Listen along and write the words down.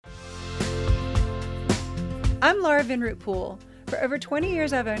I'm Laura Vinroot Poole. For over 20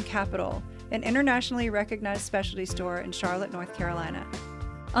 years, I've owned Capital, an internationally recognized specialty store in Charlotte, North Carolina.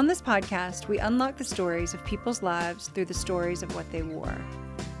 On this podcast, we unlock the stories of people's lives through the stories of what they wore.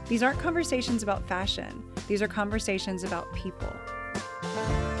 These aren't conversations about fashion. These are conversations about people.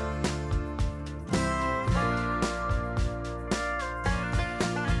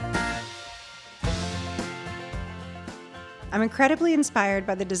 I'm incredibly inspired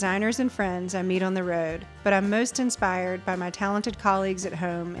by the designers and friends I meet on the road, but I'm most inspired by my talented colleagues at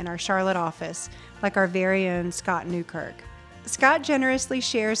home in our Charlotte office, like our very own Scott Newkirk. Scott generously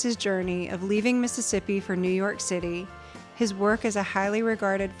shares his journey of leaving Mississippi for New York City, his work as a highly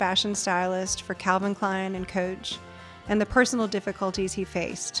regarded fashion stylist for Calvin Klein and Coach, and the personal difficulties he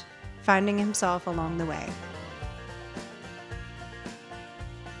faced, finding himself along the way.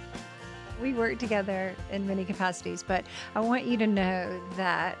 We work together in many capacities, but I want you to know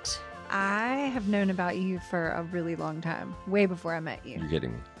that I have known about you for a really long time, way before I met you. You're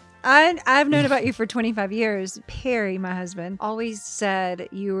kidding me. I've known about you for 25 years. Perry, my husband, always said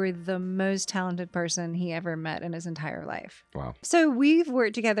you were the most talented person he ever met in his entire life. Wow. So we've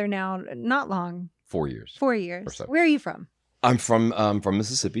worked together now, not long. 4 years. 4 years. Or so. Where are you from? I'm from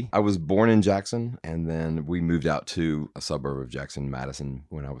Mississippi. I was born in Jackson, and then we moved out to a suburb of Jackson, Madison,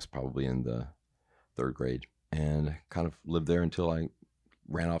 when I was probably in the 3rd grade, and kind of lived there until I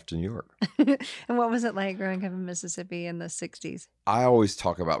ran off to New York. And what was it like growing up in Mississippi in the 60s? I always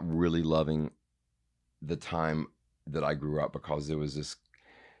talk about really loving the time that I grew up, because there was this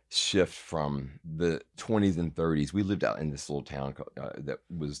shift from the 20s and 30s. We lived out in this little town that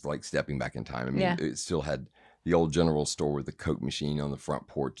was like stepping back in time. I mean, It still had the old general store with the Coke machine on the front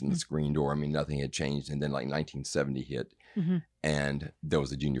porch and the screen door. I mean, nothing had changed. And then like 1970 hit, and there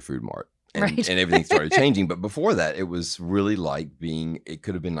was a Junior Food Mart. And, Right. and everything started changing. But before that, it was really like it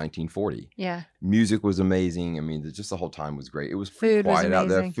could have been 1940. Yeah. Music was amazing. I mean, just the whole time was great. It was Food was quiet out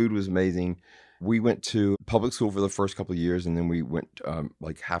there. amazing. Food was amazing. We went to public school for the first couple of years, and then we went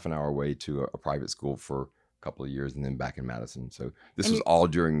like half an hour away to a private school for a couple of years, and then back in Madison. So this was all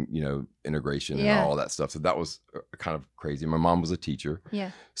during, integration and all that stuff. So that was kind of crazy. My mom was a teacher.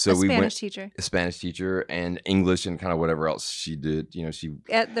 Yeah. So a we Spanish went teacher. a Spanish teacher and English and kind of whatever else she did. She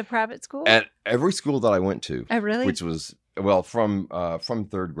At the private school? at every school that I went to. Oh, really? Which was from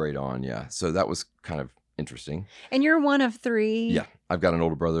 3rd grade on. Yeah. So that was kind of interesting. And you're one of 3. Yeah. I've got an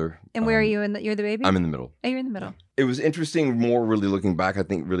older brother. And where are you? You're the baby? I'm in the middle. Oh, you're in the middle. It was interesting, more really looking back. I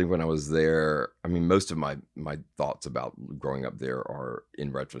think really when I was there, I mean, most of my thoughts about growing up there are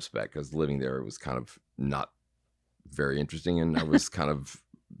in retrospect, because living there was kind of not very interesting. And I was kind of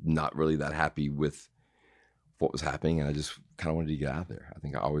not really that happy with what was happening. And I just kind of wanted to get out of there. I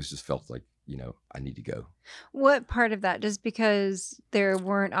think I always just felt like, I need to go. What part of that? Just because there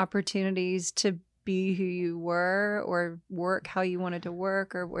weren't opportunities to be who you were or work how you wanted to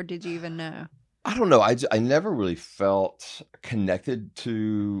work, or did you even know? I don't know. I never really felt connected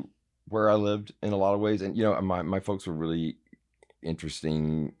to where I lived in a lot of ways. And, my folks were really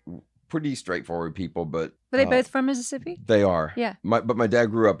interesting, pretty straightforward people, but... Were they both from Mississippi? They are. Yeah. But my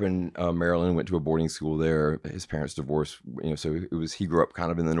dad grew up in Maryland, went to a boarding school there. His parents divorced, so he grew up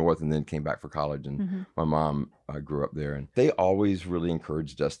kind of in the north and then came back for college. And my mom grew up there. And they always really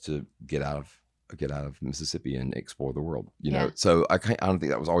encouraged us to get out of Mississippi and explore the world, So I don't think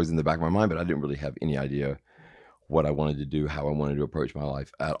that was always in the back of my mind, but I didn't really have any idea what I wanted to do, how I wanted to approach my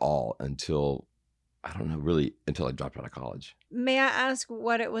life at all until I dropped out of college. May I ask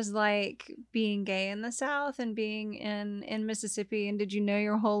what it was like being gay in the South and being in Mississippi? And did you know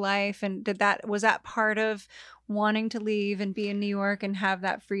your whole life? And was that part of wanting to leave and be in New York and have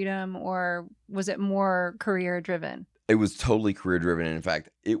that freedom, or was it more career driven? It was totally career driven. And in fact,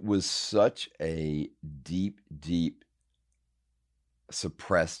 it was such a deep, deep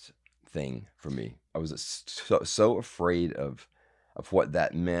suppressed thing for me. I was so afraid of what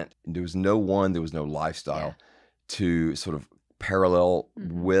that meant. There was no lifestyle to sort of parallel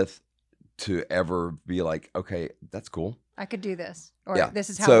with, to ever be like, okay, that's cool. I could do this, or this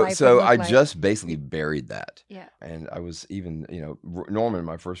is how life So would look I like. just basically buried that. Yeah. And I was even, Norman,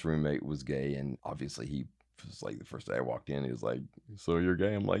 my first roommate, was gay, and obviously he was like, the first day I walked in, he was like, "So you're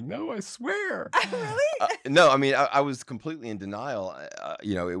gay?" I'm like, "No, I swear." Really? No, I mean, I was completely in denial.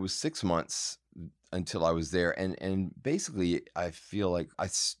 It was 6 months until I was there, and basically, I feel like I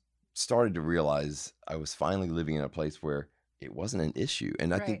started to realize I was finally living in a place where it wasn't an issue,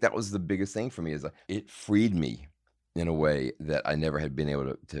 and I think that was the biggest thing for me, is it freed me in a way that I never had been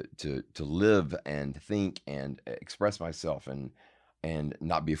able to live and think and express myself and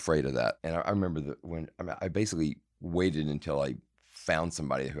not be afraid of that. And I remember that I basically waited until I found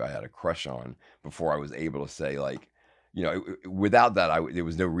somebody who I had a crush on before I was able to say, like, without that, there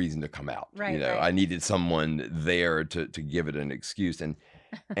was no reason to come out. Right. I needed someone there to give it an excuse.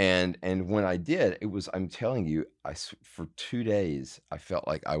 And when I did, I'm telling you, for 2 days, I felt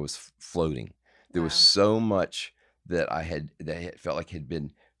like I was floating. There was so much that that felt like had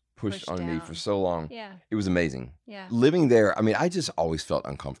been pushed on me for so long. Yeah. It was amazing. Yeah. Living there, I mean, I just always felt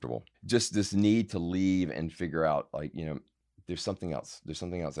uncomfortable. Just this need to leave and figure out, like, there's something else. There's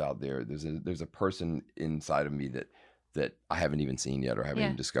something else out there. There's a person inside of me that I haven't even seen yet or haven't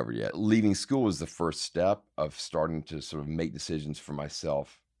even discovered yet. Leaving school was the first step of starting to sort of make decisions for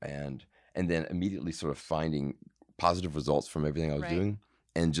myself and then immediately sort of finding positive results from everything I was doing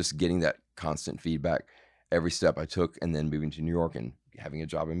and just getting that constant feedback every step I took, and then moving to New York and having a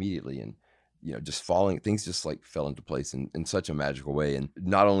job immediately, and just things just like fell into place in such a magical way, and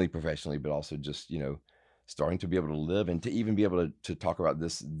not only professionally but also just starting to be able to live and to even be able to talk about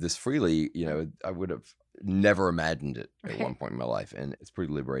this freely. I would have never imagined it at one point in my life, and it's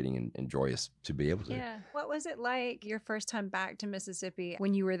pretty liberating and joyous to be able to. Yeah. What was it like your first time back to Mississippi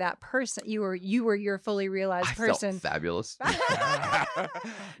when you were that person? You were your fully realized person. I felt fabulous.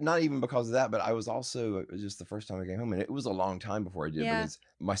 Not even because of that, but I was also, it was just the first time I came home, and it was a long time before I did, because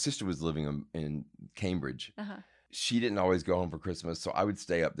my sister was living in Cambridge. She didn't always go home for Christmas, so I would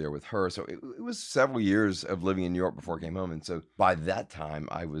stay up there with her. So it was several years of living in New York before I came home. And so by that time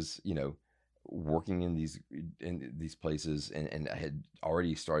I was, working in these places, and I had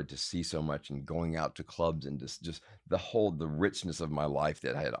already started to see so much, and going out to clubs, and just the richness of my life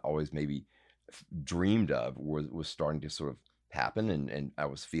that I had always maybe dreamed of was starting to sort of happen, and I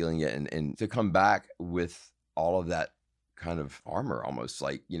was feeling it, and to come back with all of that kind of armor, almost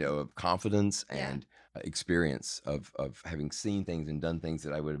like, of confidence and experience of having seen things and done things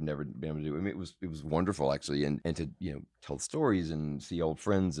that I would have never been able to do. I mean, it was wonderful, actually, and to tell stories and see old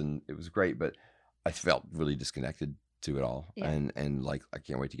friends, and it was great, but I felt really disconnected to it all, and like, I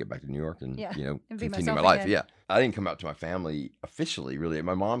can't wait to get back to New York and continue my life. I didn't come out to my family officially, really.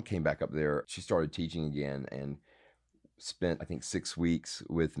 My mom came back up there. She started teaching again and spent, I think, 6 weeks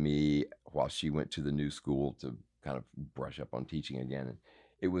with me while she went to the new school to kind of brush up on teaching again. And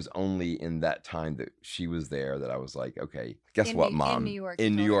it was only in that time that she was there that I was like, okay, guess what, Mom? In New York.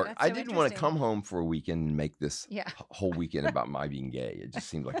 In New York. I didn't want to come home for a weekend and make this whole weekend about my being gay. It just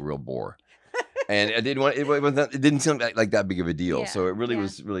seemed like a real bore. And I didn't want it didn't seem like that big of a deal. So it really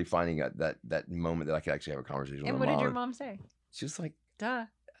was really finding that moment that I could actually have a conversation with my mom. And what did your mom say? She was like, duh.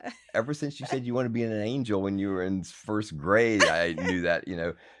 Ever since you said you want to be an angel when you were in first grade, I knew that,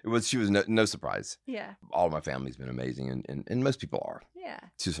 she was no surprise. Yeah. All of my family's been amazing, and most people are. Yeah.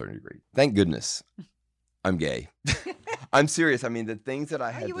 To a certain degree. Thank goodness I'm gay. I'm serious. I mean, the things that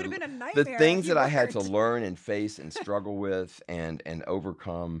I had you would have been a nightmare. The things that I had to learn and face and struggle with and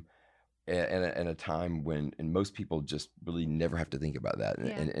overcome in a time when, and most people just really never have to think about that.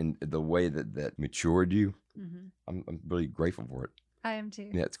 And the way that matured you, I'm really grateful for it. I am too.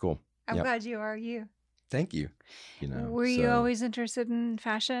 Yeah, it's cool. I'm glad you are you. Thank you. Were you always interested in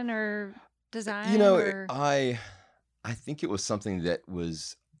fashion or design? I think it was something that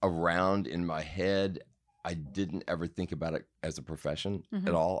was around in my head. I didn't ever think about it as a profession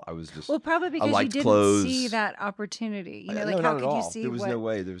at all. I was just probably because you didn't see that opportunity. No, how could you see? There was no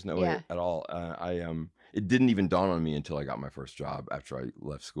way. There was no way at all. It didn't even dawn on me until I got my first job after I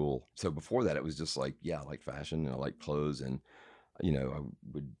left school. So before that, it was just like, I like fashion and I like clothes, and I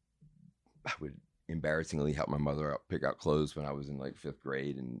would embarrassingly help my mother pick out clothes when I was in like 5th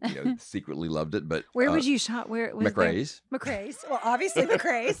grade, and secretly loved it. But where would you shop? Where was McRae's? McRae's. Well, obviously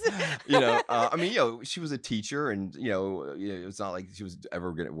McRae's. I mean, she was a teacher, and it's not like she was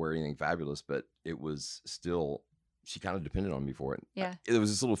ever going to wear anything fabulous, but it was still, she kind of depended on me for it. Yeah. There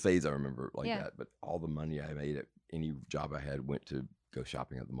was this little phase I remember like that, but all the money I made at any job I had went to go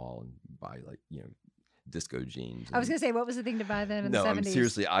shopping at the mall and buy disco jeans. I was going to say, what was the thing to buy then in the 70s? No,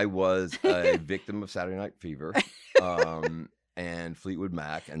 seriously, I was a victim of Saturday Night Fever and Fleetwood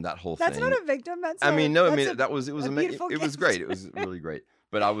Mac and that whole thing. That's not a victim. It was amazing. It was great. It was really great.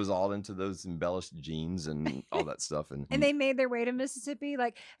 But I was all into those embellished jeans and all that stuff. And they made their way to Mississippi?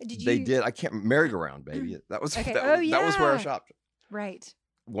 Like, did you? They did. I can't, merry-go-round, baby. That was, okay. That was where I shopped. Right.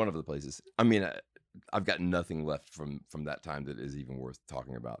 One of the places. I mean, I've got nothing left from that time that is even worth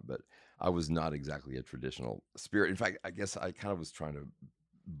talking about, but I was not exactly a traditional spirit. In fact, I guess I kind of was trying to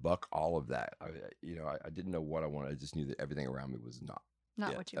buck all of that. I didn't know what I wanted. I just knew that everything around me was not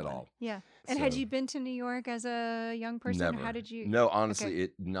what you at wanted. all. Yeah. And had you been to New York as a young person? Never. Or how did you? No, honestly,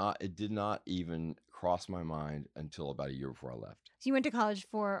 it did not even cross my mind until about a year before I left. So you went to college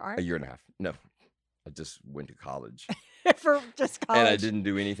for art? A year and a half. No, I just went to college. for just college. And I didn't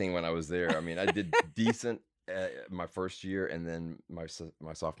do anything when I was there. I mean, I did decent my first year, and then my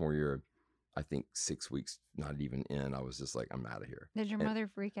sophomore year, I think 6 weeks, not even in, I was just like, I'm out of here. Did your mother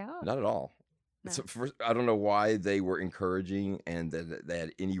freak out? Not at all. No. So first, I don't know why they were encouraging and that they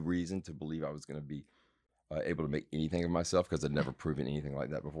had any reason to believe I was going to be able to make anything of myself, because I'd never proven anything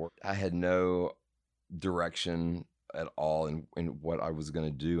like that before. I had no direction at all in what I was going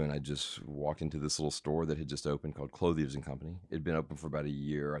to do, and I just walked into this little store that had just opened called Clothiers and Company. It had been open for about a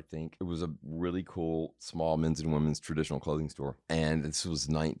year, I think. It was a really cool small men's and women's traditional clothing store, and this was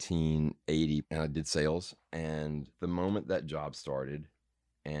 1980, and I did sales. And the moment that job started,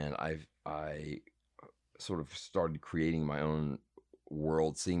 and I sort of started creating my own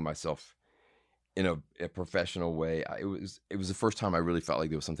world, seeing myself in a professional way. It was the first time I really felt like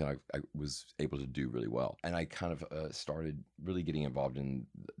there was something I was able to do really well. And I kind of started really getting involved in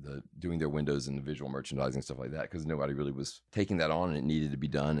doing their windows and the visual merchandising and stuff like that, because nobody really was taking that on, and it needed to be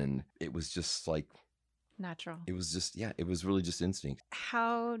done. And it was just like natural. It was just, it was really just instinct.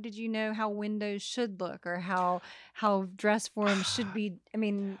 How did you know how windows should look, or how dress forms should be? I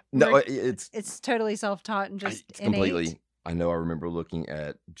mean, no, it's totally self-taught and just completely. innate. I know I remember looking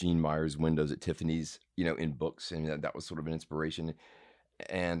at Jean Meyer's windows at Tiffany's, in books, and that was sort of an inspiration.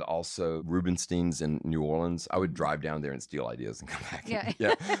 And also Rubenstein's in New Orleans. I would drive down there and steal ideas and come back.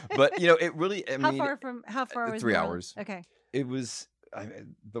 Yeah. But, it really, how far was 3 hours. Okay. It was,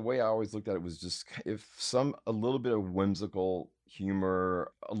 the way I always looked at it was just a little bit of whimsical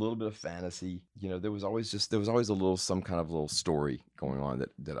humor, a little bit of fantasy. There was always some kind of little story going on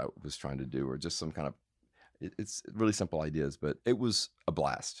that I was trying to do, or just some kind of, it's really simple ideas, but it was a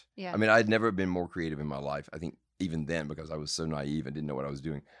blast. Yeah. I mean, I'd never been more creative in my life. I think even then, because I was so naive and didn't know what I was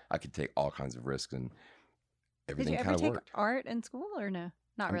doing, I could take all kinds of risks, and everything kind of worked. Did you ever take art in school, or no?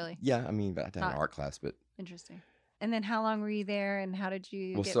 Not really. Yeah, I mean, I had an art class, but interesting. And then how long were you there, and how did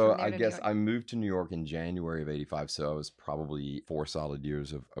you get so from there I to guess New York? I moved to New York in January of 85, so I was probably 4 solid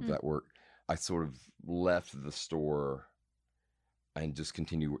years of that work. I sort of left the store and just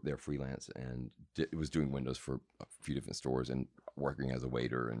continued there freelance, and was doing windows for a few different stores and working as a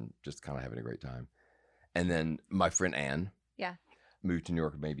waiter and just kind of having a great time. And then my friend Anne moved to New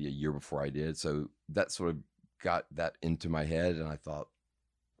York maybe a year before I did, so that sort of got that into my head, and I thought,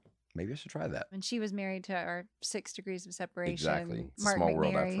 maybe I should try that. And she was married to our 6 Degrees of Separation. Exactly. It's Mark a small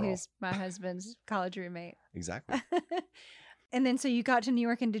world McNary, after all. who's my husband's college roommate. Exactly. And then, so you got to New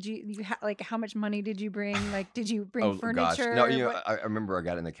York, and did you how much money did you bring? Like, did you bring furniture? Gosh. No, I remember I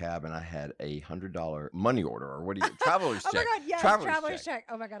got in the cab and I had a $100 money order, or traveler's check. Oh my God, yes, traveler's check.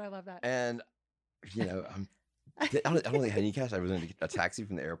 Oh my God, I love that. And I don't think I had any cash. I was in a taxi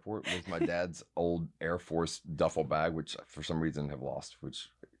from the airport with my dad's old Air Force duffel bag, which for some reason have lost, which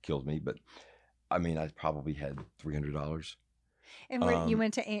killed me. But I mean, I probably had $300. And where you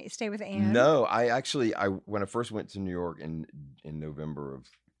went to stay with Anne? No, when I first went to New York in November of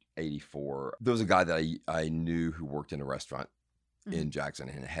 84, there was a guy that I knew who worked in a restaurant in Jackson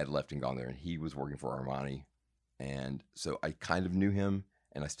and had left and gone there, and he was working for Armani. And so I kind of knew him,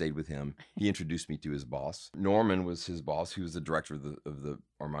 and I stayed with him. He introduced me to his boss. Norman was his boss, who was the director of the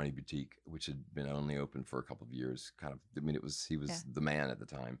Armani boutique, which had been only open for a couple of years. He was the man at the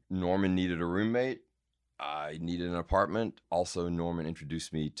time. Norman needed a roommate. I needed an apartment. Also, Norman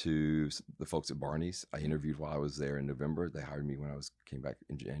introduced me to the folks at Barney's. I interviewed while I was there in November. They hired me when I came back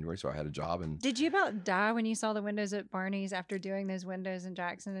in January, so I had a job. And did you about die when you saw the windows at Barney's after doing those windows in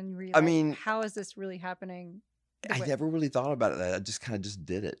Jackson, and you realized, how is this really happening? I never really thought about it. I just kind of just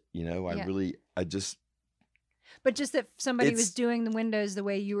did it. But just that somebody was doing the windows the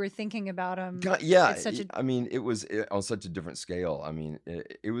way you were thinking about them. Yeah. It was on such a different scale. I mean,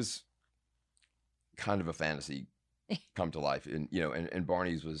 it was kind of a fantasy come to life. And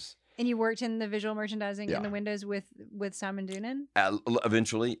Barney's was... And you worked in the visual merchandising in the windows with Simon Doonan?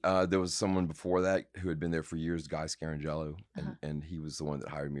 Eventually. There was someone before that who had been there for years, Guy Scarangello, and he was the one that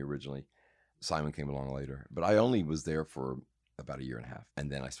hired me originally. Simon came along later, but I only was there for about a year and a half,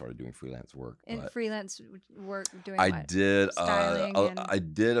 and then I started doing freelance work. Freelance work doing I what? did. Styling I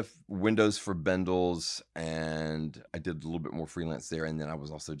did windows for Bendel's, and I did a little bit more freelance there. And then I was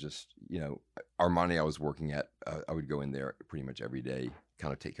also just, Armani I was working at. I would go in there pretty much every day,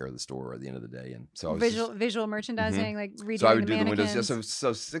 kind of take care of the store at the end of the day. And so I was visual merchandising, like redoing so I would do the mannequins. windows. Yeah,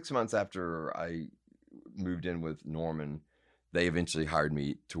 so 6 months after I moved in with Norman, they eventually hired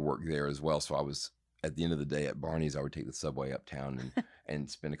me to work there as well. So I was, at the end of the day at Barney's, I would take the subway uptown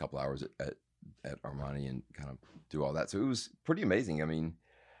and spend a couple hours at Armani and kind of do all that. So it was pretty amazing. I mean,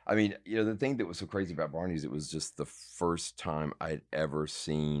 the thing that was so crazy about Barney's, it was just the first time I had ever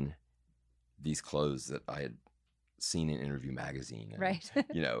seen these clothes that I had Scene and Interview magazine. And, Right.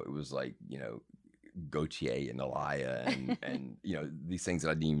 It was like, Gautier and Elia and these things that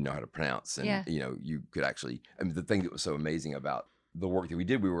I didn't even know how to pronounce. And, you could actually, the thing that was so amazing about the work that we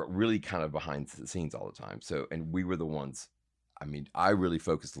did, we were really kind of behind the scenes all the time. So, and we were the ones, I really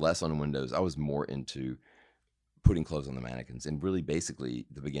focused less on windows. I was more into putting clothes on the mannequins and really basically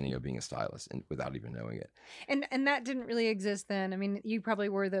the beginning of being a stylist and without even knowing it. And that didn't really exist then. You probably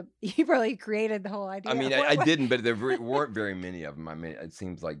created the whole idea. I didn't, but there weren't very many of them. It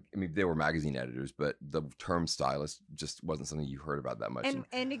seems like, they were magazine editors, but the term stylist just wasn't something you heard about that much.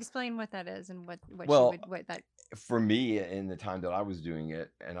 And explain what that is and what that. For me, in the time that I was doing it,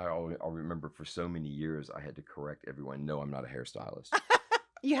 and I'll remember for so many years, I had to correct everyone. No, I'm not a hairstylist.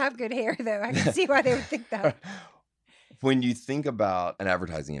 You have good hair, though. I can see why they would think that. When you think about an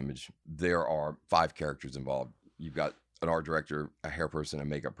advertising image, there are 5 characters involved. You've got an art director, a hair person, a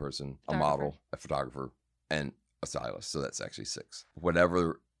makeup person, a model, a photographer, and a stylist. So that's actually 6.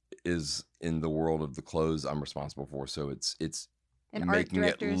 Whatever is in the world of the clothes, I'm responsible for. So it's and making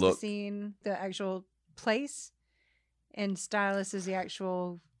art director it is look the scene, the actual place, and stylist is the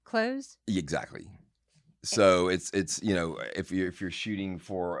actual clothes. Exactly. So it's if you're shooting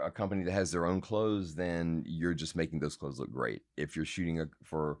for a company that has their own clothes, then you're just making those clothes look great. If you're shooting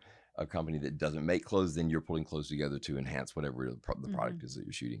for a company that doesn't make clothes, then you're putting clothes together to enhance whatever the product is that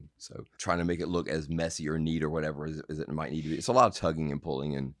you're shooting. So trying to make it look as messy or neat or whatever as it might need to be. It's a lot of tugging and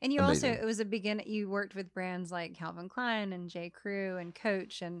pulling. And you amazing. Also, it was a beginning. You worked with brands like Calvin Klein and J. Crew and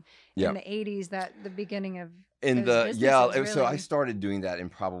Coach, and in the 80s, the beginning of So I started doing that in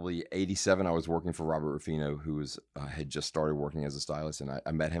probably 87. I was working for Robert Ruffino, who had just started working as a stylist, and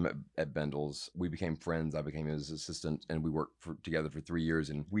I met him at Bendel's. We became friends. I became his assistant, and we worked together for 3 years.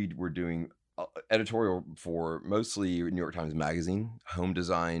 And we were doing editorial for mostly New York Times Magazine, home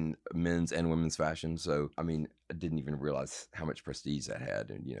design, men's and women's fashion. So I didn't even realize how much prestige that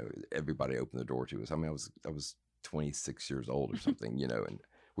had, and everybody opened the door to us. I was 26 years old or something, and.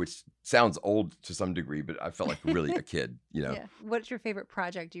 Which sounds old to some degree, but I felt like really a kid, Yeah. What's your favorite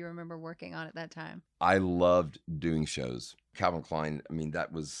project you remember working on at that time? I loved doing shows. Calvin Klein,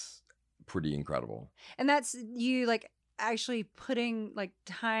 that was pretty incredible. And that's you actually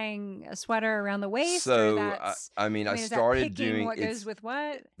tying a sweater around the waist? So, I started doing what goes with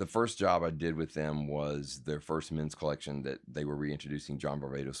what? The first job I did with them was their first men's collection that they were reintroducing. John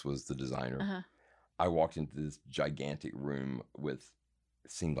Barbados was the designer. Uh-huh. I walked into this gigantic room with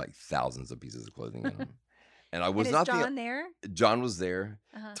seemed like thousands of pieces of clothing in them. And I was and not John there? John was there.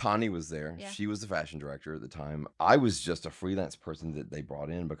 Uh-huh. Tawny was there. Yeah. She was the fashion director at the time. I was just a freelance person that they brought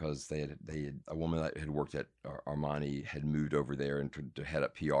in because they had a woman that had worked at Armani had moved over there and to head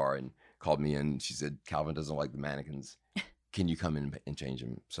up PR and called me in. She said, Calvin doesn't like the mannequins. Can you come in and change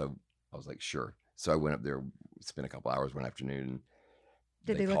them? So I was like, sure. So I went up there, spent a couple hours one afternoon, and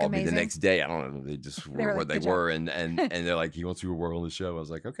Did they called look amazing? me the next day. I don't know. They just were what they were. And they're like, he wants you to work on the show. I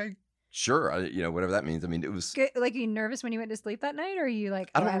was like, okay, sure. Whatever that means. It was good. Like, you nervous when you went to sleep that night? Or are you like,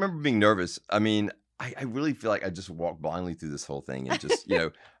 I don't remember being nervous. I really feel like I just walked blindly through this whole thing and just,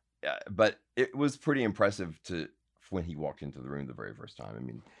 but it was pretty impressive when he walked into the room the very first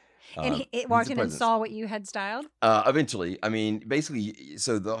time. And he walked in and saw what you had styled? Eventually. Basically,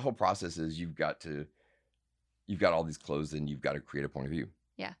 so the whole process is you've got all these clothes and you've got to create a point of view.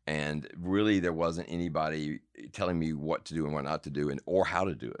 Yeah. And really there wasn't anybody telling me what to do and what not to do or how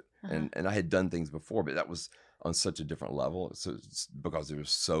to do it. Uh-huh. And I had done things before, but that was on such a different level. So it's because there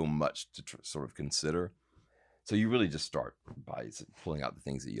was so much to sort of consider. So you really just start by pulling out the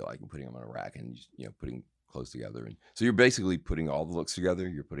things that you like and putting them on a rack and, putting clothes together. And so you're basically putting all the looks together.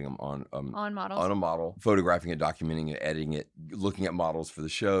 You're putting them on models, on a model, photographing it, documenting it, editing it, looking at models for the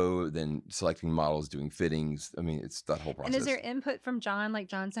show, then selecting models, doing fittings. It's that whole process. And is there input from John? Like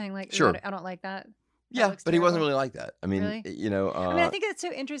John saying sure. I don't like that. Yeah, but he wasn't really like that. Really? I think it's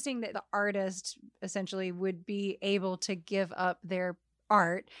so interesting that the artist essentially would be able to give up their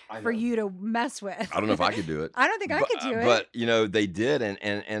art for you to mess with. I don't know if I could do it. I don't think I could do it. But they did,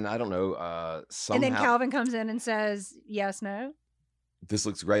 and I don't know. Somehow, and then Calvin comes in and says, "Yes, no. This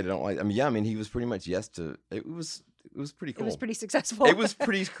looks great. I don't like." He was pretty much yes to. It was pretty cool. It was pretty successful. It was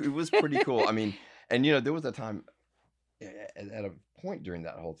pretty cool. And there was a time at a point during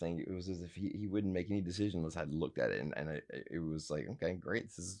that whole thing, it was as if he wouldn't make any decision unless I'd looked at it, and it was like, okay, great,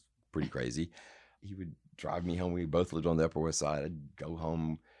 this is pretty crazy. He would drive me home. We both lived on the Upper West Side. I'd go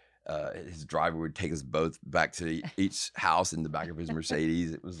home. His driver would take us both back to each house in the back of his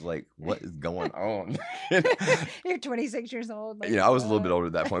Mercedes. It was like, what is going on? You're 26 years old. I was a little bit older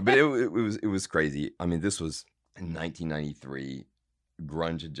at that point, but it was crazy. This was in 1993.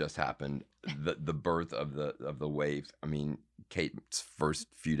 grunge had just happened, the birth of the wave. I mean, Kate's first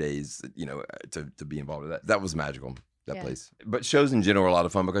few days, to be involved with that was magical. That place. But shows in general are a lot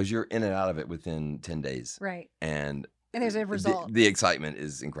of fun because you're in and out of it within 10 days. Right. And there's a result. The excitement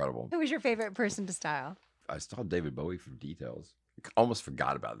is incredible. Who was your favorite person to style? I saw David Bowie for details. Almost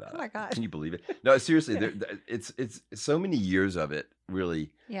forgot about that. Oh my God. Can you believe it? No, seriously, it's so many years of it,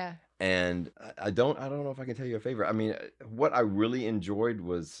 really. Yeah. And I don't know if I can tell you a favorite. I mean, what I really enjoyed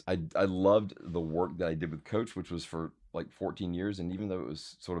was I loved the work that I did with Coach, which was for like 14 years. And even though it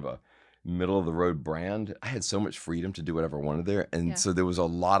was sort of a middle of the road brand, I had so much freedom to do whatever I wanted there. And so there was a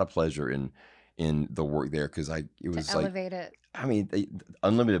lot of pleasure in the work there because it was to elevate it. I mean,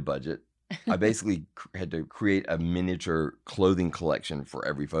 unlimited budget. I basically had to create a miniature clothing collection for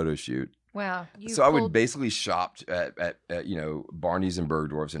every photo shoot. Wow. I would basically shop at Barney's and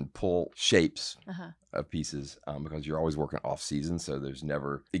Bergdorf's and pull shapes of pieces because you're always working off season. So there's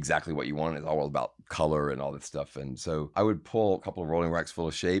never exactly what you want. It's all about color and all that stuff. And so I would pull a couple of rolling racks full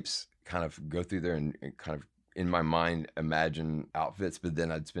of shapes, kind of go through there and kind of in my mind imagine outfits. But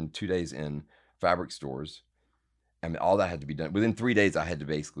then I'd spend 2 days in fabric stores. And all that had to be done. Within 3 days, I had to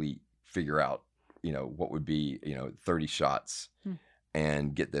basically figure out, what would be, 30 shots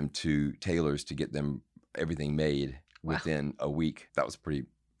and get them to tailors to get them everything made within a week. That was pretty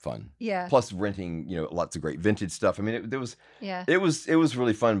fun. Yeah. Plus renting, lots of great vintage stuff. I mean, it was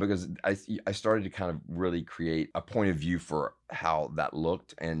really fun because I started to kind of really create a point of view for how that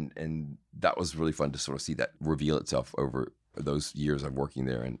looked. And that was really fun to sort of see that reveal itself over those years of working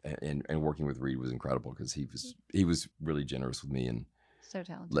there. And working with Reed was incredible because he was really generous with me and so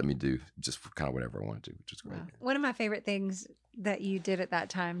talented. Let me do just kind of whatever I wanted to, which is great. Wow. One of my favorite things that you did at that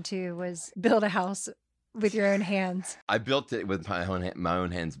time too was build a house with your own hands. I built it with my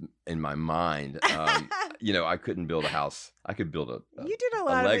own hands in my mind. I couldn't build a house. I could build a You did a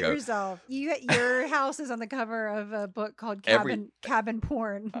lot of it yourself. Your house is on the cover of a book called Cabin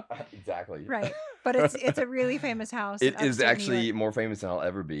Porn. Exactly. Right. But it's a really famous house. It is actually more famous than I'll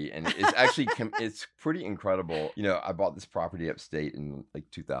ever be. And it's actually, it's pretty incredible. I bought this property upstate in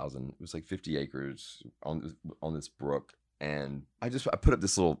like 2000. It was like 50 acres on this brook. And I put up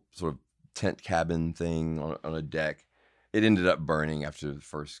this little sort of tent cabin thing on a deck. It ended up burning after the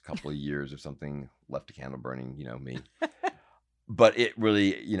first couple of years or something. Left a candle burning, me. But it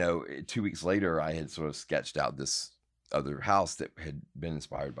really, 2 weeks later, I had sort of sketched out this other house that had been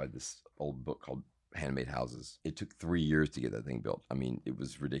inspired by this old book called Handmade Houses. It took 3 years to get that thing built. I mean, it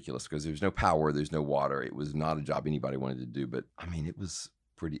was ridiculous because there's no power, there's no water. It was not a job anybody wanted to do. But I mean, it was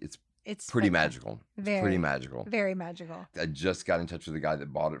pretty. It's pretty magical. Pretty magical. Very magical. I just got in touch with the guy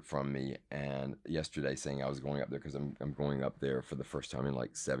that bought it from me, and yesterday saying I was going up there because I'm going up there for the first time in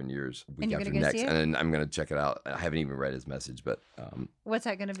like 7 years. Week after next, and I'm going to check it out. I haven't even read his message, but what's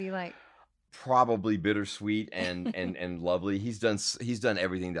that going to be like? Probably bittersweet and lovely. He's done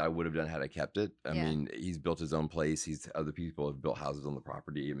everything that I would have done had I kept it. I mean, he's built his own place. Other people have built houses on the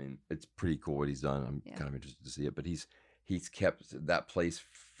property. I mean, it's pretty cool what he's done. I'm kind of interested to see it, but he's kept that place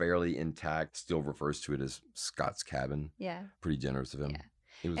fairly intact. Still refers to it as Scott's Cabin. Yeah, pretty generous of him. Yeah.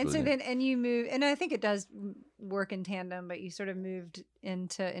 It was and really so then you move, and I think it does work in tandem. But you sort of moved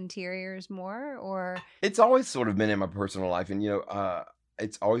into interiors more, or it's always sort of been in my personal life, and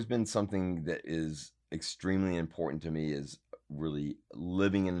it's always been something that is extremely important to me. Is really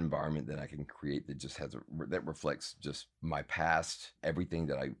living in an environment that I can create that just that reflects just my past, everything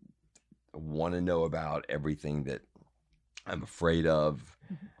that I want to know about, everything that I'm afraid of,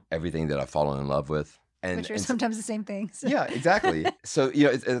 everything that I've fallen in love with. Which are sometimes the same things. Yeah, exactly. So,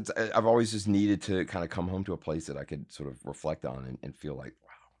 I've always just needed to kind of come home to a place that I could sort of reflect on and feel like,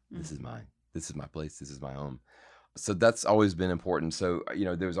 wow, this is mine. This is my place. This is my home. So that's always been important. So,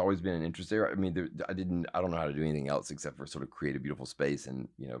 there's always been an interest there. I mean, I don't know how to do anything else except for sort of create a beautiful space and,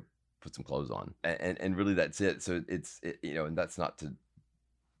 put some clothes on. And really that's it. So and that's not to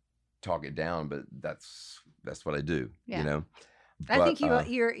talk it down, but that's what I do, I think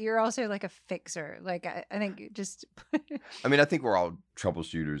you're also like a fixer. Like I think just I mean, I think we're all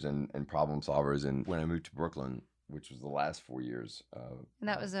troubleshooters and problem solvers. And when I moved to Brooklyn, which was the last 4 years, and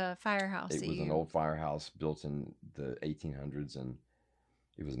that was a firehouse. It was an old firehouse built in the 1800s, and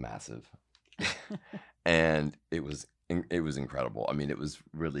it was massive, and it was incredible. I mean, it was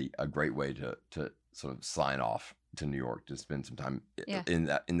really a great way to sort of sign off to New York, to spend some time in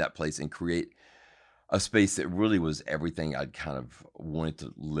that place and create a space that really was everything I'd kind of wanted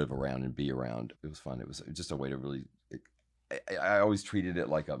to live around and be around. It was fun. It was just a way to really, I always treated it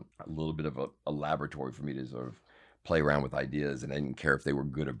like a little bit of a laboratory for me to sort of play around with ideas, and I didn't care if they were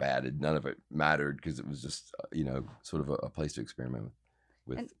good or bad. None of it mattered because it was just, sort of a place to experiment with.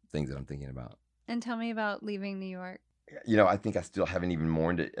 with things that I'm thinking about. And tell me about leaving New York. I think I still haven't even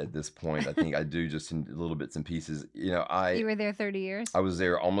mourned it at this point. I think I do just in little bits and pieces. You were there 30 years? I was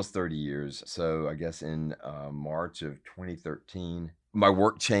there almost 30 years. So I guess in March of 2013, my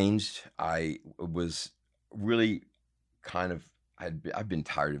work changed. I was really kind of, I've been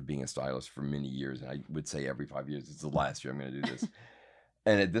tired of being a stylist for many years. And I would say every 5 years, it's the last year I'm going to do this.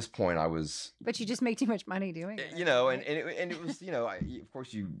 And at this point, I was. But you just make too much money doing it. And it was, of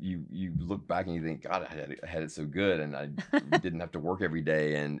course, you look back and you think, God, I had it so good, and I didn't have to work every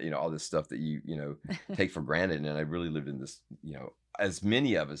day, and all this stuff that you take for granted. And I really lived in this, as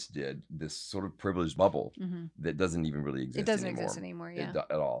many of us did, this sort of privileged bubble that doesn't even really exist. It doesn't exist anymore, yeah,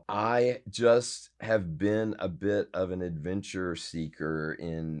 at all. I just have been a bit of an adventure seeker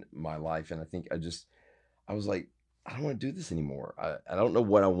in my life, and I think I was like, I don't want to do this anymore. I don't know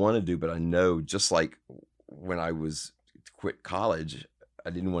what I want to do, but I know, just like when I quit college, I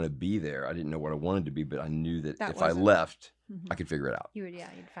didn't want to be there. I didn't know what I wanted to be, but I knew that if I left, I could figure it out. You'd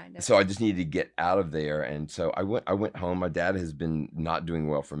find it. So I just needed to get out of there. And so I went home. My dad has been not doing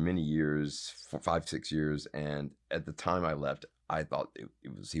well for many years, 5, 6 years. And at the time I left, I thought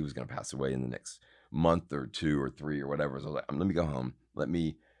he was going to pass away in the next month or 2 or 3 or whatever. So I was like, let me go home. Let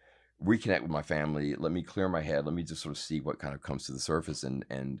me reconnect with my family. Let me clear my head. Let me just sort of see what kind of comes to the surface,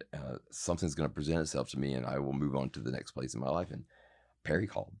 and something's going to present itself to me, and I will move on to the next place in my life. And Perry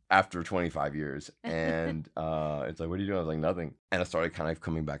called after 25 years, and it's like, what are you doing? I was like, nothing. And I started kind of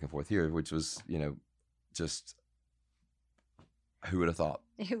coming back and forth here, which was, just who would have thought?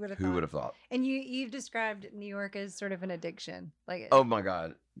 Who would have thought? And you've described New York as sort of an addiction, like. Oh my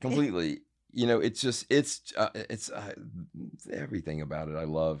God, completely. It's everything about it I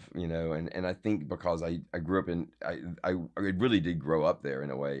love, and I think because I grew up I really did grow up there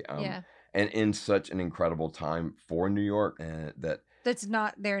in a way, and in such an incredible time for New York, and that's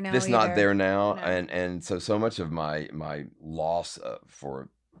not there now. That's not there now, no. and so much of my loss for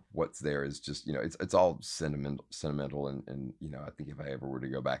what's there is just, it's all sentimental, and I think if I ever were to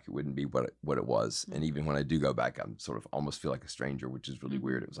go back, it wouldn't be what it was. And even when I do go back, I'm sort of almost feel like a stranger, which is really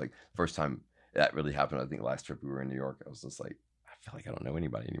weird. It was like the first time that really happened. I think last trip we were in New York, I was just like, I feel like I don't know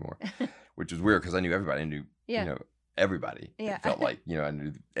anybody anymore, which is weird because I knew everybody. I knew everybody. Yeah. It felt like I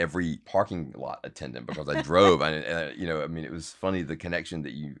knew every parking lot attendant because I drove. It was funny, the connection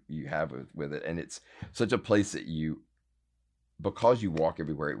that you have with it, and it's such a place that because you walk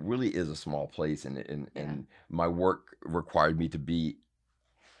everywhere, it really is a small place, and my work required me to be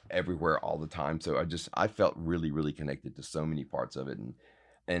everywhere all the time. So I felt really, really connected to so many parts of it,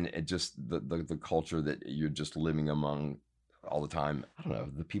 and it just the culture that you're just living among all the time. I don't know,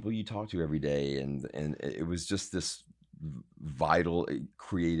 the people you talk to every day, and it was just this vital,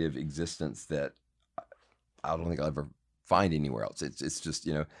 creative existence that I don't think I'll ever find anywhere else. It's just,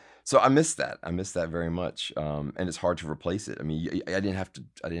 so I miss that. I miss that very much. And it's hard to replace it. I mean, I didn't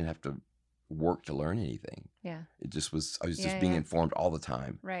have to work to learn anything. Yeah. I was just being informed all the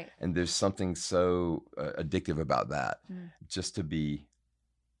time. Right. And there's something so addictive about that, just to be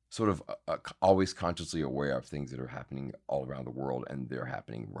sort of always consciously aware of things that are happening all around the world, and they're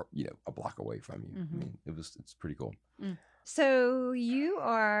happening, a block away from you. I mean, it's pretty cool. So you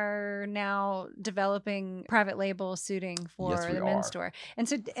are now developing private label suiting for the men's store.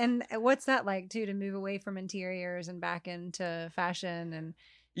 And what's that like too, to move away from interiors and back into fashion? And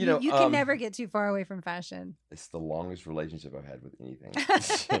you can never get too far away from fashion. It's the longest relationship I've had with anything.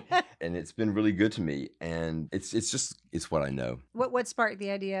 And it's been really good to me. And it's what I know. What sparked the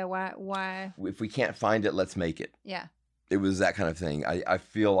idea? Why? If we can't find it, let's make it. Yeah. It was that kind of thing. I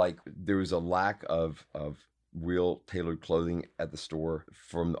feel like there was a lack of real tailored clothing at the store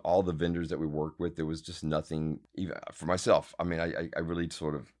from all the vendors that we worked with. There was just nothing, even for myself. I mean, I really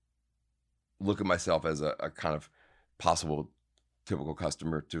sort of look at myself as a kind of possible typical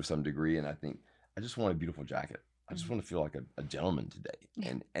customer to some degree, and I think I just want a beautiful jacket. I just want to feel like a gentleman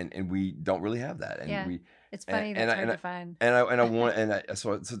today, and we don't really have that. And it's funny, that's hard to find.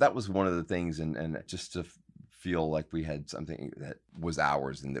 So that was one of the things, and just to feel like we had something that was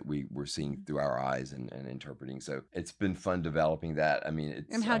ours and that we were seeing through our eyes and interpreting. So it's been fun developing that. I mean,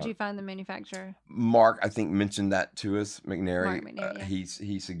 and how'd you find the manufacturer? Mark, I think, mentioned that to us. McNary, Mark McNary,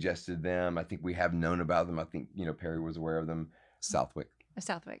 he suggested them. I think we have known about them. I think Perry was aware of them. Southwick,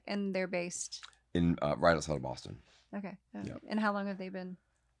 and they're based in right outside of Boston. Okay. Yep. And how long have they been?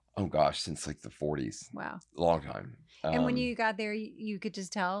 Oh gosh, since like the 40s. Wow. Long time. And when you got there, you could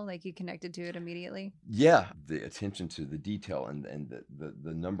just tell, like, you connected to it immediately? Yeah. The attention to the detail and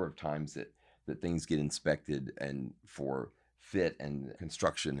the number of times that things get inspected and for fit and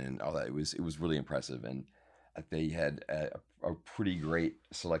construction and all that, it was really impressive. And They had a pretty great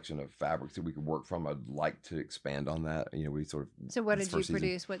selection of fabrics that we could work from. I'd like to expand on that. We sort of. So what did you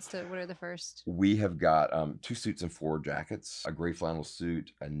produce? What are the first? We have got 2 suits and 4 jackets, a gray flannel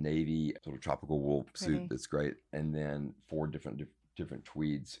suit, a navy sort of tropical wool suit that's great, and then 4 different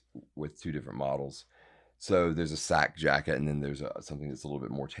tweeds with 2 different models. So there's a sack jacket, and then there's something that's a little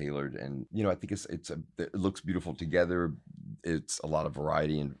bit more tailored. And I think it looks beautiful together. It's a lot of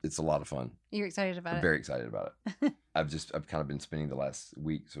variety, and it's a lot of fun. You're excited about it? I'm very excited about it. I've kind of been spending the last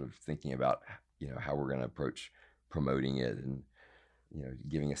week sort of thinking about how we're going to approach promoting it, and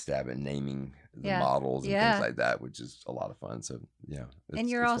giving a stab at naming the models and things like that, which is a lot of fun. So and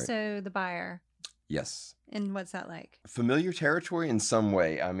you're also the buyer. Yes. And what's that like? Familiar territory in some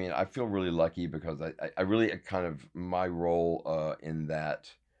way. I mean, I feel really lucky because I really kind of, my role in that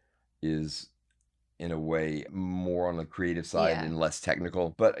is in a way more on the creative side and less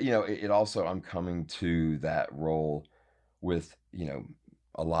technical. But, it also, I'm coming to that role with,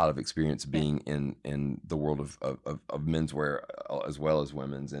 a lot of experience being in the world of menswear as well as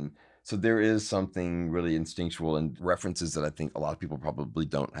women's. And so there is something really instinctual and references that I think a lot of people probably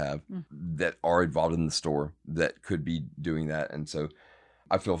don't have that are involved in the store that could be doing that. And so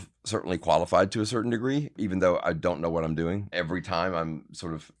I feel certainly qualified to a certain degree, even though I don't know what I'm doing. Every time I'm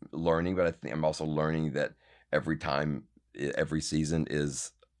sort of learning, but I think I'm also learning that every season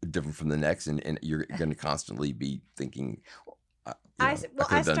is different from the next. And you're going to constantly be thinking, I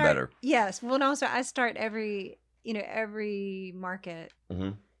could have done better. Yes. Well, and also I start every market. Mm-hmm.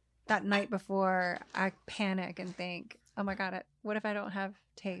 That night before, I panic and think, oh my God, what if I don't have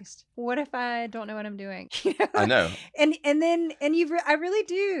taste? What if I don't know what I'm doing? I know. And then I really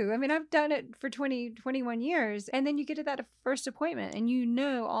do. I mean, I've done it for 21 years. And then you get to that first appointment and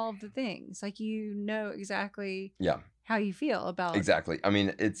all of the things. Like, exactly how you feel about. Exactly. I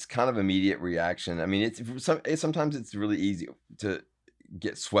mean, it's kind of immediate reaction. I mean, sometimes it's really easy to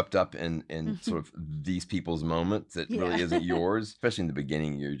get swept up in sort of these people's moments that really isn't yours. Especially in the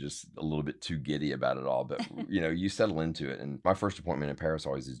beginning, you're just a little bit too giddy about it all. But you settle into it. And my first appointment in Paris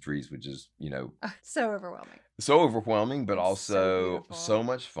always is Dries, which is so overwhelming. So overwhelming, but it's also so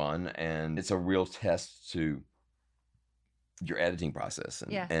much fun, and it's a real test to your editing process.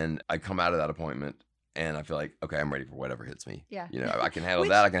 And I come out of that appointment and I feel like, okay, I'm ready for whatever hits me. Yeah. I can handle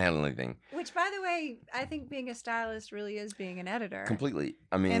that. I can handle anything. Which, by the way, I think being a stylist really is being an editor. Completely.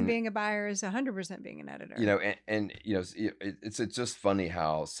 I mean, and being a buyer is 100% being an editor. It's just funny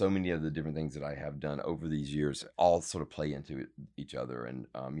how so many of the different things that I have done over these years all sort of play into each other. And,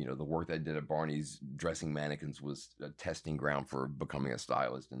 the work that I did at Barney's dressing mannequins was a testing ground for becoming a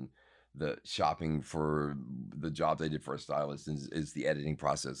stylist. And the shopping for the job they did for a stylist is the editing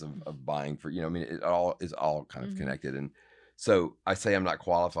process of buying for, it all is all kind of connected. And so I say I'm not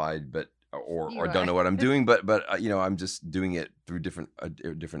qualified, but, or don't know what I'm doing, but I'm just doing it through a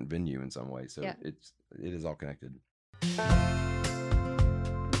different venue in some way. So it is all connected.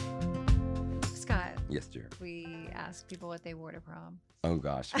 Scott. Yes, dear. We ask people what they wore to prom. Oh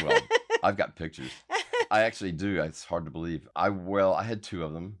gosh. Well, I've got pictures. I actually do. It's hard to believe. I had 2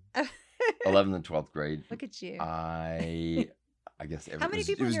 of them. 11th and 12th grade. Look at you. I guess how many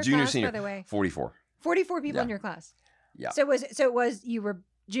people in your junior, class, senior, by the way? 44. 44 people in your class. Yeah. So it was you were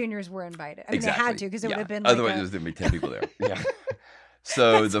juniors were invited. I mean, exactly. They had to because it would have been. Otherwise, there'd be 10 people there. Yeah.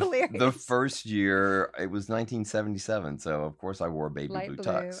 So That's the first year it was 1977. So of course I wore a baby blue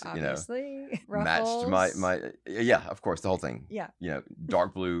tux. Obviously. Matched Ruffles. my of course the whole thing. Yeah.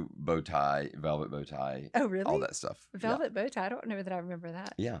 Dark blue bow tie, velvet bow tie. Oh really? All that stuff. Velvet bow tie. I don't know that I remember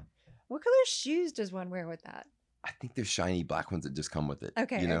that. Yeah. What color shoes does one wear with that? I think there's shiny black ones that just come with it.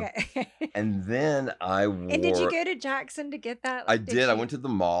 Okay. Okay. And then I wore. And did you go to Jackson to get that? I did. I went to the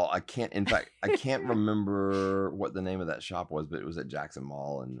mall. I can't remember what the name of that shop was, but it was at Jackson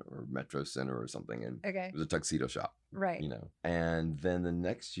Mall or Metro Center or something. And it was a tuxedo shop. Right. And then the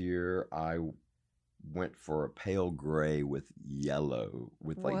next year I went for a pale gray with yellow,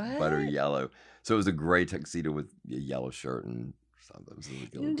 with like butter yellow. So it was a gray tuxedo with a yellow shirt and.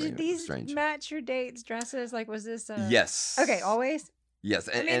 Did these match your dates' dresses? Like, was this? Yes. Okay, always. Yes,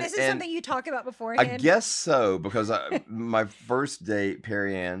 this is something you talk about beforehand. I guess so because my first date,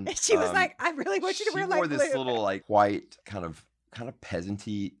 Perry Ann, she was like, "I really want you to wear like blue." She wore this little like white kind of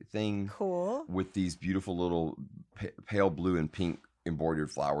peasanty thing, cool, with these beautiful little pale blue and pink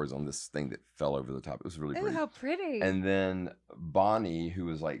embroidered flowers on this thing that fell over the top. It was really pretty. Oh, how pretty! And then Bonnie, who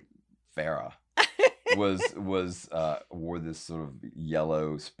was like Farrah. Wore this sort of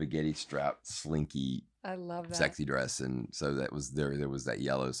yellow spaghetti strapped slinky I love that sexy dress, and so that was there was that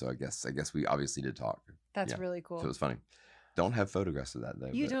yellow, so I guess we obviously did talk. That's really cool. So it was funny. Don't have photographs of that though.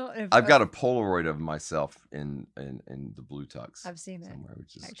 You don't. I've got a Polaroid of myself in the blue tux. I've seen it somewhere,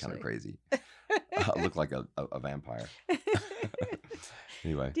 which is actually kind of crazy. I look like a vampire.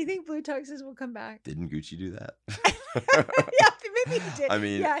 Anyway, do you think blue tuxes will come back? Didn't Gucci do that? Yeah, maybe he did. I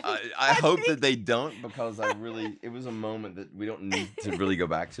mean, yeah, I hope that they don't, because it was a moment that we don't need to really go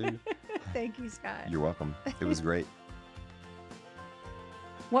back to. Thank you, Scott. You're welcome. It was great.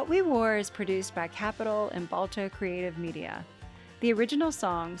 What We Wore is produced by Capital and Balto Creative Media. The original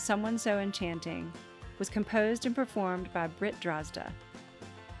song, Someone So Enchanting, was composed and performed by Britt Drozda.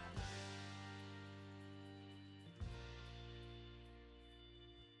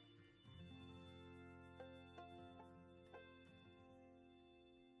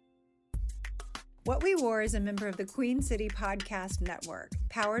 What We Wore is a member of the Queen City Podcast Network,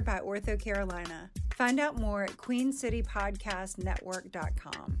 powered by Ortho Carolina. Find out more at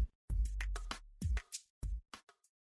queencitypodcastnetwork.com.